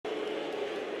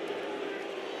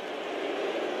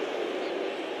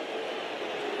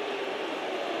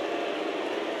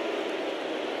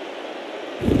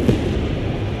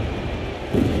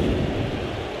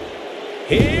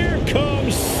Here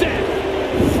comes Seth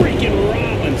freaking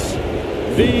Rollins.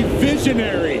 The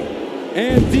visionary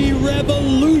and the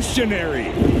revolutionary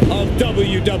of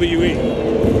WWE.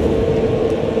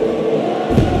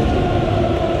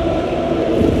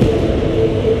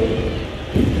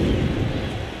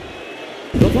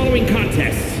 The following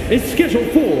contest is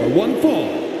scheduled for one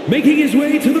fall. Making his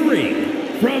way to the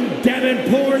ring from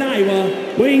Davenport, Iowa,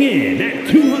 weighing in at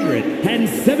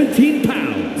 217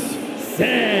 pounds,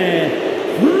 Seth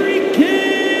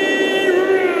freaking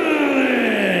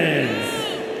Rollins.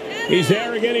 He's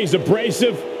arrogant, he's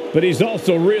abrasive, but he's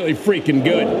also really freaking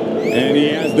good. And he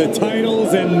has the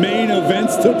titles and main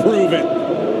events to prove it.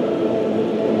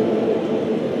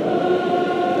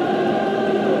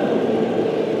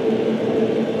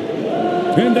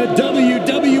 And the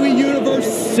WWE Universe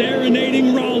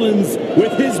serenading Rollins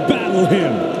with his battle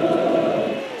hymn.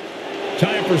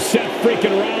 Time for Seth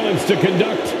freaking Rollins to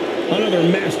conduct another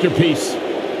masterpiece.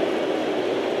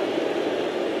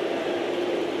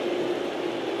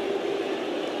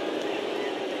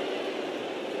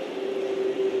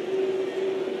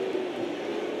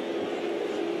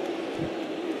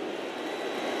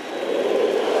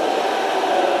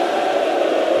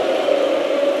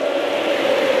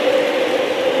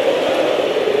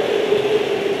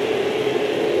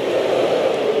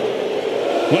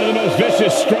 One of the most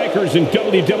vicious strikers in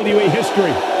WWE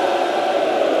history.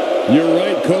 You're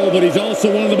right, Cole, but he's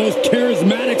also one of the most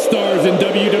charismatic stars in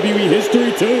WWE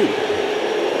history, too.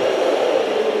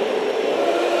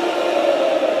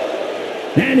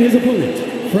 And his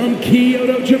opponent from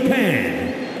Kyoto,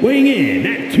 Japan, weighing in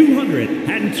at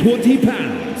 220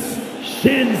 pounds,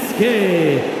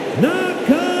 Shinsuke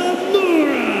Nakamura.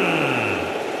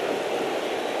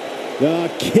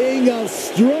 The king of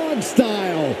strong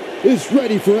style is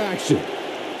ready for action.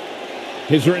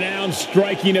 His renowned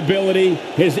striking ability,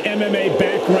 his MMA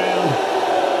background.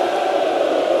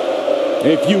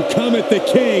 If you come at the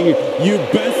king, you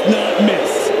best not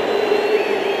miss.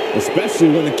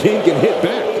 Especially when the king can hit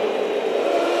back.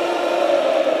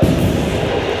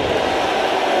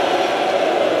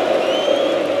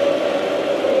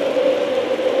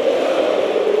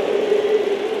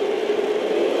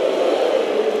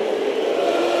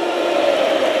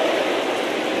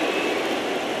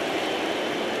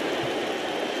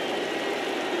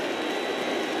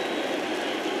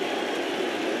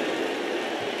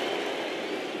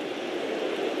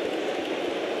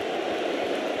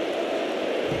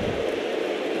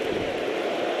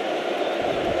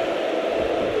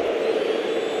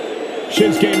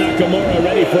 Shinsuke Nakamura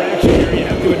ready for action here. You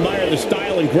have to admire the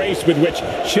style and grace with which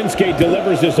Shinsuke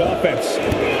delivers his offense.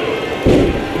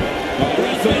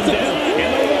 Wrestling him down,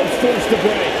 and the ropes forced to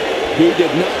break. He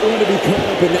did not want to be caught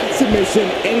up in that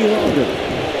submission any longer.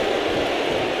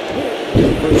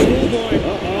 For Schoolboy.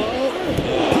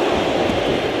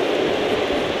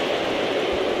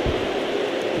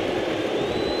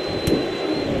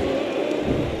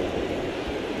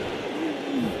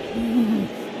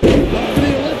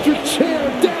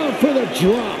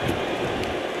 Drop.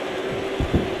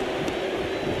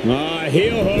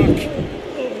 Heel hook.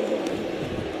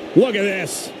 Look at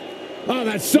this. Oh,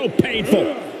 that's so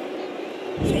painful.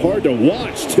 It's hard to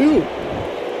watch, too.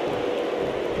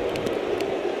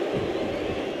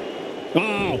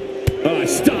 Oh,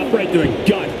 stop right to the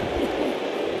gut.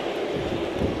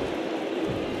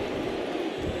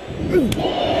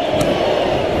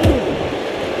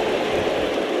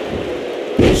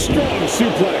 Strong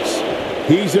suplex.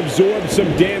 He's absorbed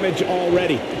some damage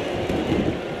already.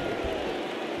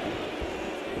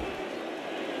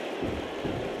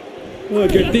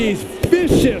 Look at these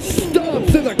vicious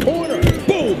stomps in the corner.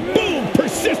 Boom, boom,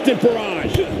 persistent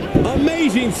barrage.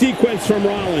 Amazing sequence from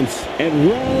Rollins. And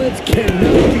Rollins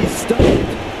cannot be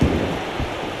stopped.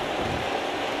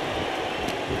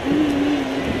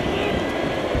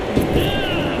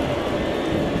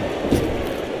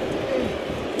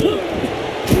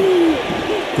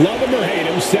 Love him or hate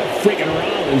him, Seth freaking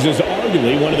Rollins is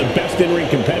arguably one of the best in-ring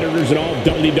competitors in all of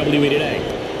WWE today.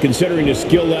 Considering his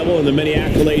skill level and the many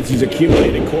accolades he's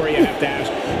accumulated, Corey, I have to ask,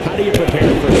 how do you prepare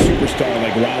for a superstar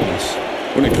like Rollins?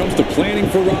 When it comes to planning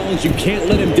for Rollins, you can't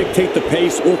let him dictate the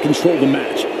pace or control the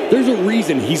match. There's a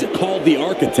reason he's called the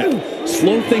architect.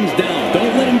 Slow things down,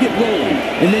 don't let him get rolling,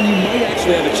 and then you might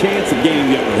actually have a chance of gaining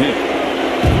the upper hand.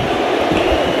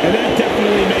 And that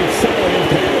definitely made solid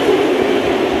impact.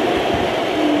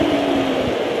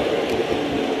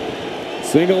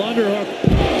 Single underhook.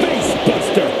 Face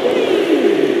buster.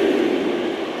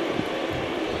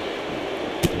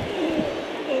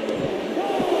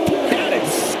 Had it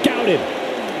scouted.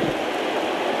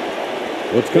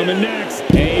 What's coming next?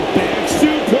 A back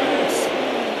suplex.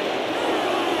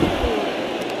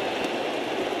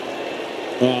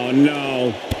 Oh,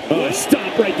 no. Oh,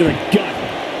 stop right to the gut.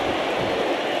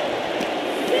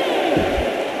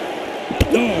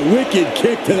 Oh, wicked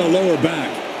kick to the lower back.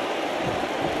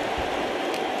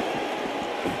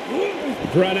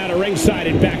 Run out of ringside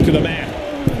and back to the mat.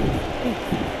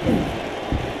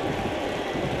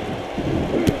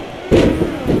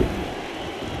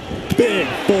 Big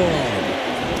forearm.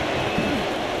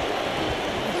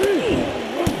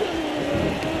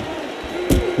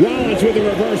 Rollins with a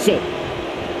reversal.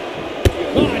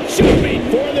 Oh, jumping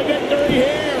for the victory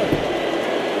here.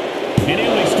 And he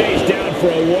only stays down for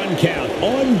a 1 count.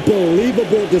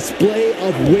 Unbelievable display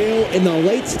of will in the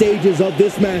late stages of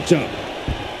this matchup.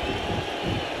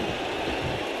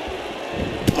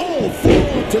 Oh,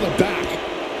 forearm to the back.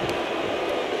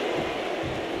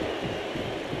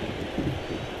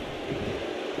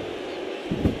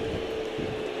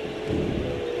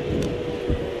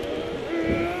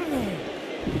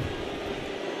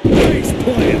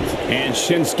 And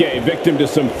Shinsuke, victim to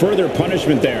some further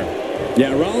punishment there.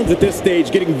 Yeah, Rollins at this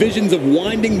stage getting visions of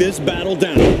winding this battle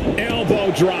down.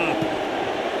 Elbow drop.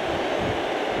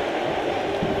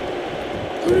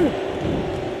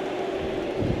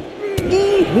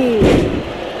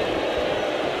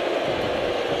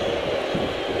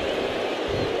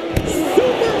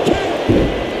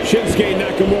 Shinsuke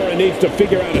Nakamura needs to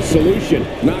figure out a solution.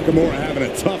 Nakamura having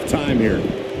a tough time here.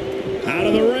 Out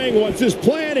of the ring, what's his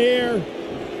plan here?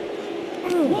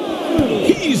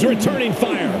 He's returning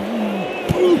fire.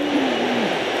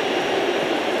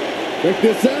 Check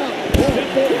this out.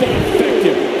 Simple but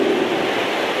effective.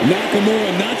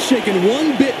 Nakamura not shaken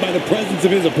one bit by the presence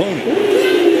of his opponent.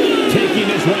 Taking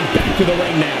this one back to the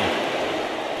ring now.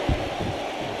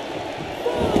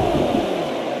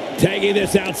 Tagging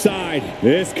this outside.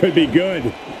 This could be good.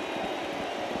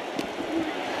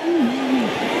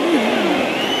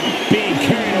 Being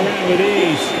carried around with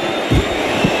ease.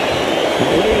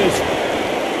 Oh, look at this.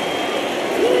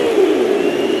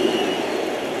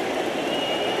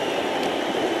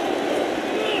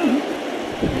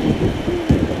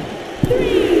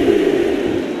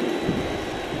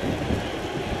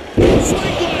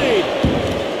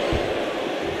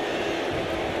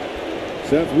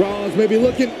 Seth Rollins may be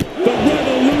looking. The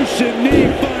Revolution knee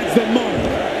finds the mark.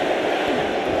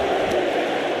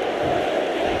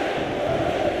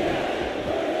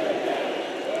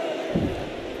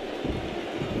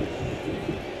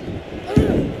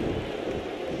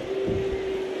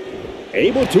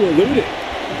 Able to elude it.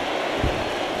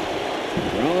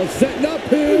 Rollins setting up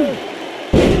here.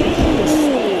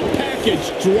 Oh,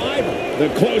 package driver. The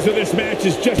close of this match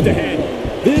is just ahead.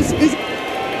 This is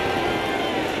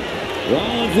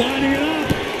Rollins lining it up.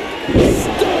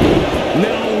 Stop.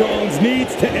 Now Rollins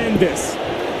needs to end this.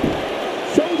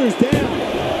 Shoulders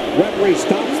down. Referee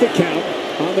stops the count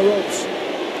on the ropes.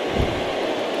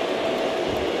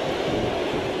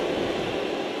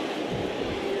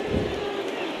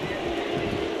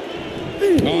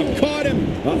 Oh, caught him.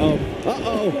 Uh-oh.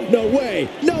 Uh-oh. No way.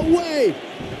 No way.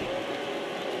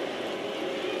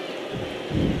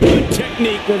 Good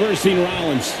technique reversing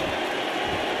Rollins.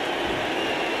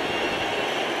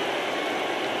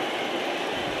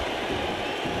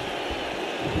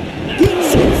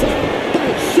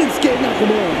 Shinsuke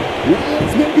Nakamura.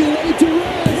 Rollins may be laid to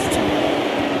rest.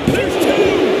 There's two.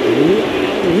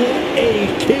 Wow, what a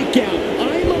kick out.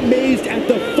 I'm amazed at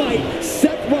the fight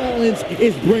Seth Rollins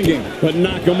is bringing. But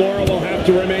Nakamura will have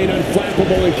to remain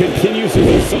unflappable and continues his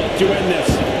assault to end this.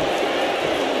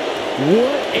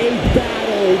 What a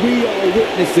battle we are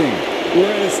witnessing.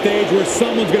 We're at a stage where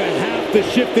someone's going to have to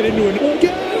shift it into an Look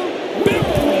out!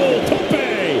 Barrel roll tope.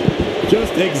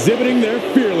 just exhibiting their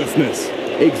fearlessness.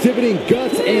 Exhibiting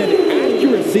guts and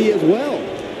accuracy as well.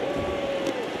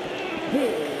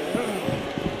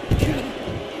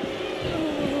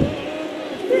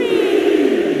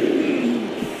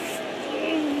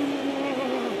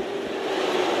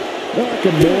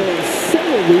 Nakamura is so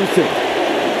elusive.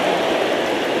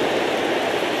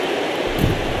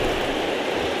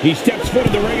 He steps foot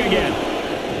in the ring again.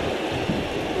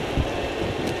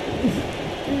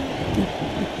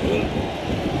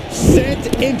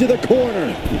 Sent into the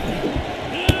corner.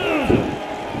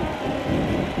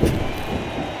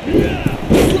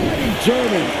 Sliding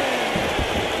German.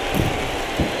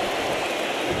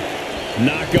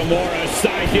 Nakamura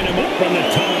sizing him up from the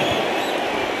top.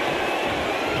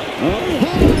 Up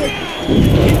high. He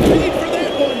paid for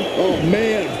that one. Oh,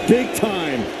 man, big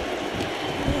time.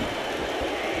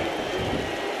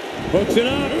 Hooks it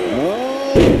up.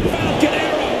 Oh, Falcon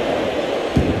arrow.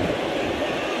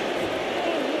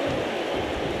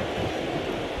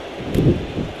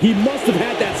 he must have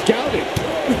had that scouted.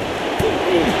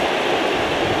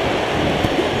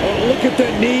 Look at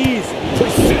the knees.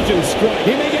 Precision strike.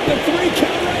 He may get the 3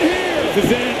 count right here. This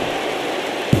is it.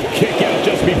 Kick out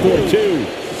just before 2.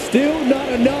 Still not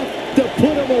enough to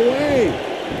put him away.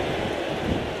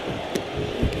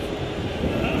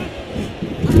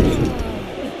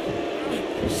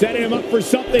 Setting him up for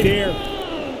something here.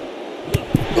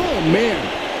 Oh, man.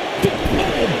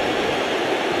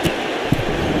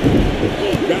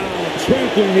 Now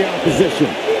trampling the opposition.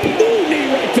 Ooh, knee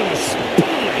right to the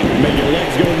spine. Make your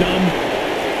legs go numb.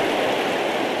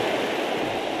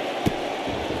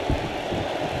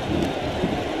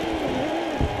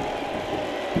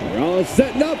 Rollins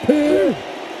setting up here.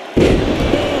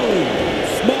 Boom!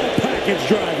 Small package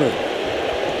driver.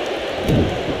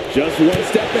 Just one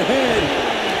step ahead.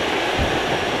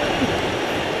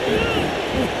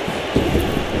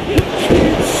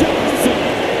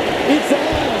 It's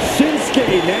all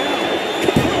Shinsuke now.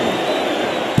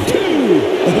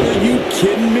 Are you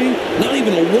kidding me? Not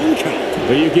even a 1 count.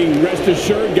 But you can rest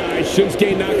assured, guys,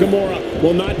 Shinsuke Nakamura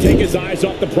will not take his eyes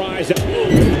off the prize.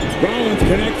 Rollins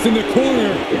connects in the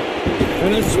corner.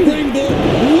 And a springboard.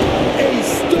 What a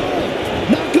start.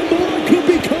 Nakamura could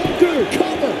be conquered.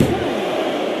 Cover.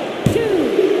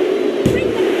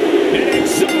 An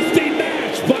exhausting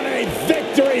match, but a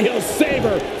victory he'll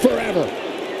savor forever.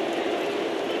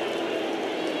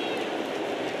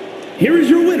 Here is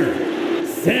your winner,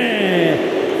 Seth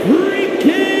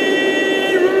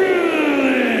freaking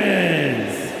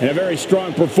Rollins. And a very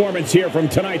strong performance here from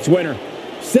tonight's winner.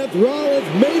 Seth Rollins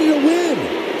made it a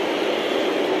win.